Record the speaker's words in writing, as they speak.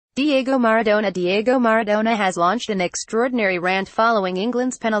Diego Maradona has launched an extraordinary rant following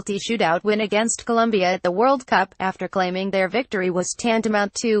England's penalty shootout win against Colombia at the World Cup, after claiming their victory was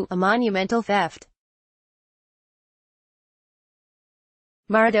tantamount to a monumental theft.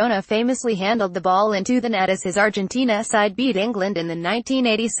 Maradona famously handled the ball into the net as his Argentina side beat England in the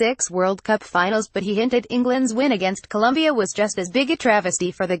 1986 World Cup finals, but he hinted England's win against Colombia was just as big a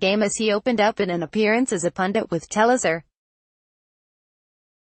travesty for the game as he opened up in an appearance as a pundit with Telesur,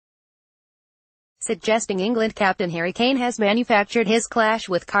 suggesting England captain Harry Kane has manufactured his clash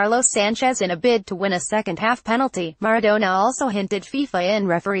with Carlos Sanchez in a bid to win a second-half penalty. Maradona also hinted FIFA and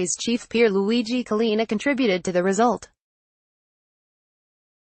referees chief Pierluigi Collina contributed to the result.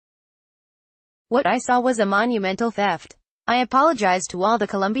 "What I saw was a monumental theft. I apologize to all the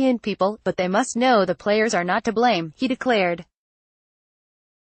Colombian people, but they must know the players are not to blame," he declared.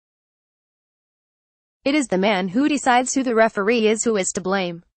 "It is the man who decides who the referee is who is to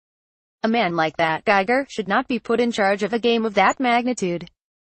blame. A man like that, Geiger, should not be put in charge of a game of that magnitude.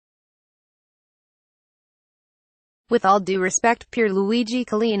 With all due respect, Pierluigi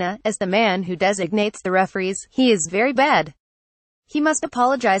Collina, as the man who designates the referees, he is very bad. He must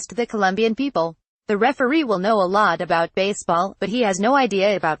apologize to the Colombian people. The referee will know a lot about baseball, but he has no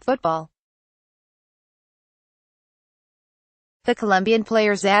idea about football." The Colombian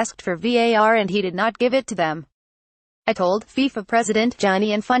players asked for VAR and he did not give it to them. "I told FIFA President Gianni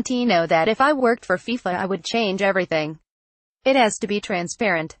Infantino that if I worked for FIFA I would change everything. It has to be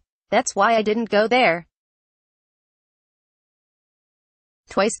transparent. That's why I didn't go there."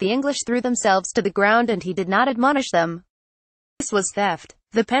 Twice the English threw themselves to the ground and he did not admonish them. This was theft.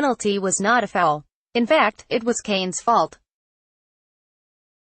 The penalty was not a foul. In fact, it was Kane's fault.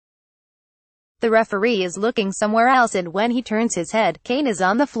 The referee is looking somewhere else and when he turns his head, Kane is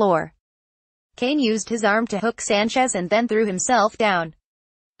on the floor. Kane used his arm to hook Sanchez and then threw himself down.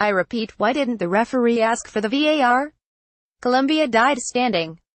 I repeat, why didn't the referee ask for the VAR? Colombia died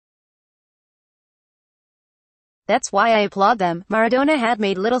standing. That's why I applaud them." Maradona had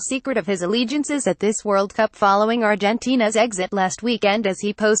made little secret of his allegiances at this World Cup following Argentina's exit last weekend, as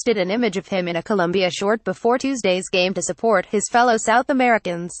he posted an image of him in a Colombia short before Tuesday's game to support his fellow South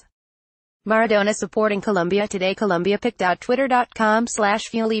Americans. Maradona supporting Colombia today. Colombia picked out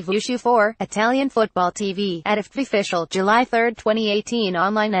twitter.com/FiliVushu for Italian Football TV at official July 3, 2018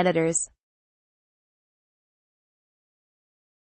 online editors.